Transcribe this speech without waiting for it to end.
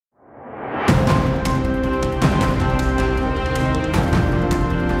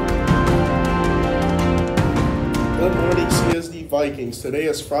Vikings. Today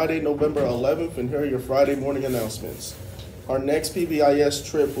is Friday, November 11th, and here are your Friday morning announcements. Our next PBIS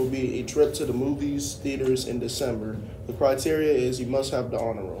trip will be a trip to the movies theaters in December. The criteria is you must have the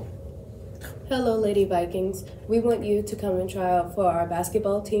honor roll. Hello, Lady Vikings. We want you to come and try out for our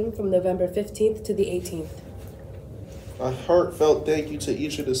basketball team from November 15th to the 18th. A heartfelt thank you to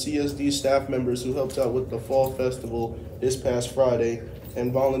each of the CSD staff members who helped out with the Fall Festival this past Friday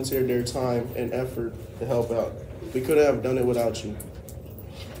and volunteered their time and effort to help out. We couldn't have done it without you.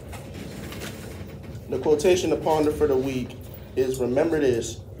 The quotation to ponder for the week is, remember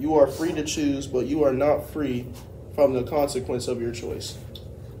this, you are free to choose, but you are not free from the consequence of your choice.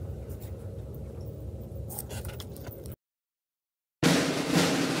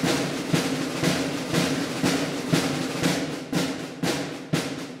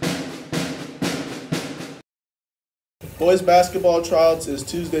 Boys basketball tryouts is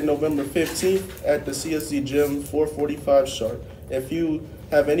Tuesday, November 15th at the CSD gym, 4:45 sharp. If you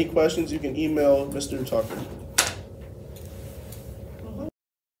have any questions, you can email Mr. Tucker.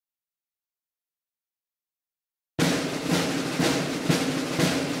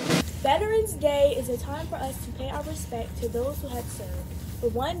 Veterans Day is a time for us to pay our respect to those who have served. For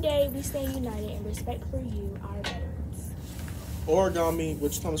one day, we stand united in respect for you, our veterans. Origami,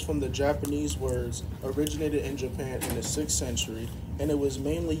 which comes from the Japanese words, originated in Japan in the 6th century, and it was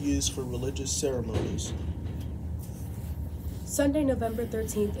mainly used for religious ceremonies. Sunday, November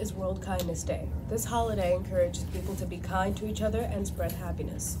 13th is World Kindness Day. This holiday encourages people to be kind to each other and spread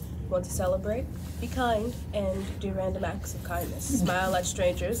happiness. Want to celebrate? Be kind and do random acts of kindness. Smile at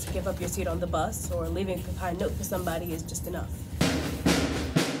strangers, give up your seat on the bus, or leaving a kind note for somebody is just enough.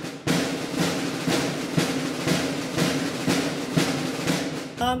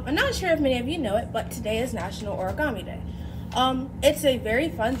 I'm not sure if many of you know it, but today is National Origami Day. It's a very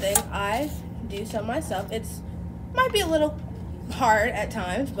fun thing. I do some myself. Might be a little hard at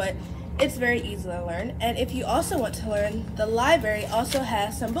times, but it's very easy to learn. And if you also want to learn, the library also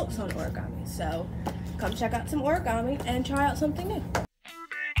has some books on origami. So come check out some origami and try out something new.